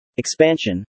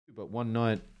Expansion. But one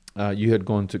night you had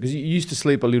gone to, because you used to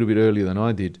sleep a little bit earlier than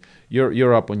I did.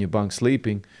 You're up on your bunk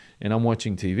sleeping, and I'm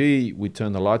watching TV. We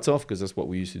turn the lights off because that's what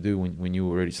we used to do when you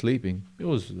were already sleeping. It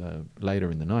was later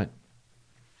in the night.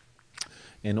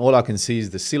 And all I can see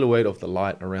is the silhouette of the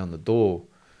light around the door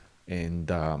and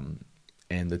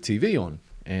the TV on.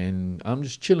 And I'm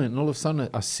just chilling, and all of a sudden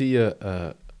I see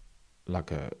a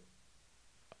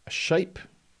shape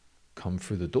come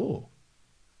through the door.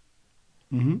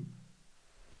 Mm-hmm.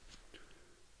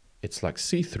 It's like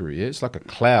see-through, yeah? It's like a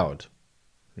cloud,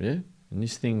 yeah? And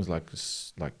this thing's like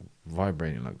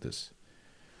vibrating like this.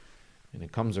 And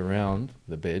it comes around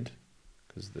the bed,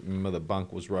 because remember the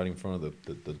bunk was right in front of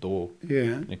the door. Yeah.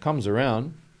 And it comes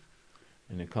around,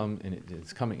 and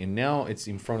it's coming, and now it's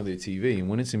in front of the TV. And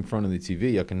when it's in front of the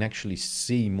TV, I can actually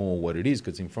see more what it is,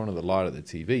 because it's in front of the light of the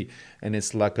TV. And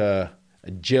it's like a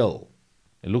gel.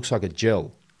 It looks like a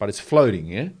gel, but it's floating,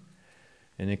 yeah?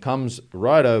 And it comes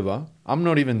right over. I'm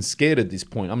not even scared at this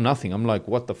point. I'm nothing. I'm like,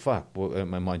 what the fuck?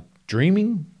 Am I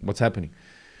dreaming? What's happening?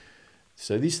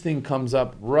 So this thing comes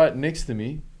up right next to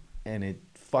me, and it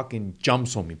fucking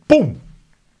jumps on me. Boom!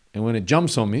 And when it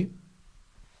jumps on me,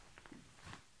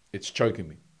 it's choking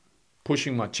me,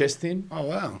 pushing my chest in. Oh,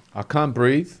 wow. I can't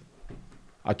breathe.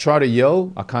 I try to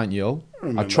yell. I can't yell.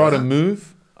 I try to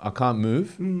move. I can't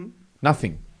move. Mm-hmm.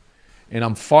 Nothing. And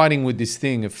I'm fighting with this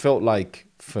thing. It felt like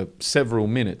for several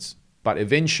minutes. But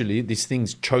eventually, this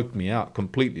thing's choked me out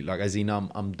completely. Like, as in,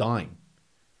 I'm dying.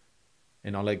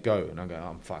 And I let go. And I go,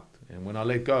 I'm fucked. And when I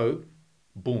let go,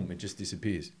 boom, it just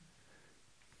disappears.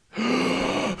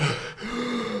 I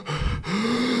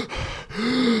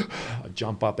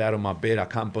jump up out of my bed. I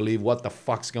can't believe what the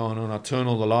fuck's going on. I turn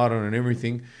all the light on and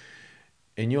everything.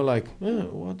 And you're like,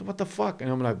 oh, what the fuck?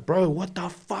 And I'm like, bro, what the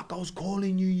fuck? I was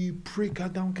calling you, you prick. I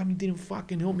don't come, you didn't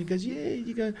fucking help me. He goes, yeah,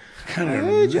 you go, I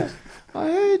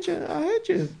heard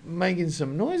you making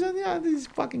some noise. And yeah, this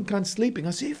fucking cunt sleeping.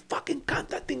 I said, you fucking cunt,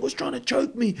 that thing was trying to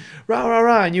choke me. Rah, rah,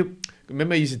 rah. And you,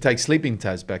 remember you used to take sleeping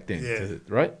tabs back then,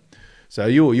 right? So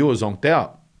you were zonked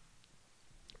out.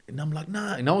 And I'm like,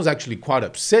 nah. And I was actually quite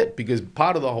upset, because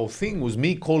part of the whole thing was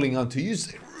me calling out to you,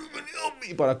 saying, Ruben, help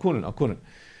me. But I couldn't.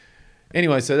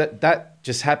 Anyway, so that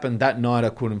just happened that night. I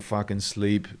couldn't fucking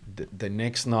sleep. The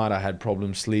next night I had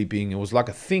problems sleeping. It was like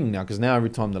a thing now, because now every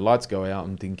time the lights go out,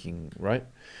 I'm thinking, right?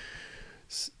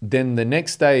 Then the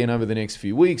next day and over the next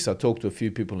few weeks, I talked to a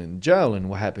few people in jail, and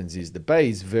what happens is the bay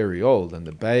is very old, and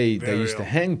the bay, they used to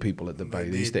hang people at the bay.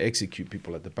 They used to execute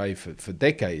people at the bay for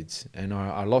decades. And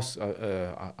I lost,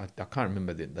 I can't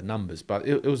remember the numbers, but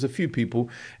it was a few people.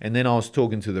 And then I was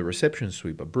talking to the reception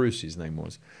sweeper, Bruce, his name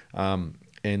was,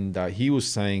 and he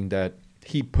was saying that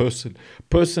he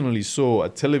personally saw a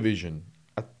television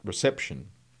at reception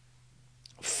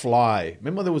fly.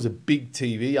 Remember there was a big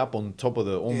TV up on top of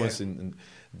the in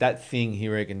that thing, he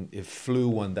reckoned it flew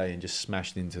one day and just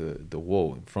smashed into the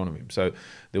wall in front of him. So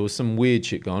there was some weird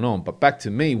shit going on. But back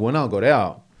to me, when I got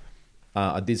out,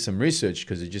 I did some research,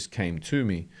 because it just came to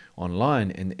me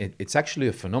online, and it's actually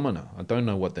a phenomena. I don't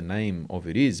know what the name of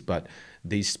it is, but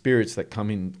these spirits that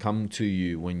come to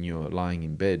you when you're lying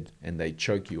in bed, and they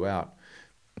choke you out.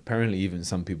 Apparently, even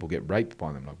some people get raped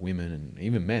by them, like women and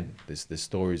even men. There's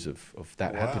stories of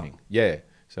that happening. Yeah,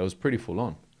 so it was pretty full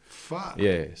on. Fuck.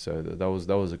 Yeah, so that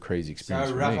was a crazy experience.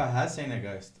 So for Rafa me. has seen a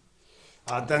ghost.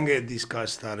 Don't get this guy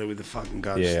started with the fucking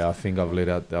ghost. Yeah, I think I've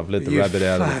let the rabbit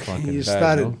out of the fucking you bag.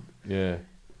 started. No? Yeah,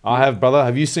 I have, brother.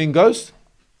 Have you seen ghosts?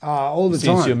 All the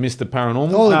Since time. you're Mr.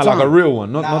 Paranormal, All the time. like a real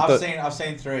one, not I've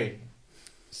seen three.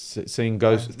 Seen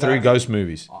ghosts, three ghost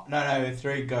movies. No,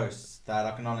 3 ghosts that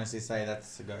I can honestly say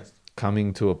that's a ghost.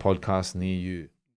 Coming to a podcast near you.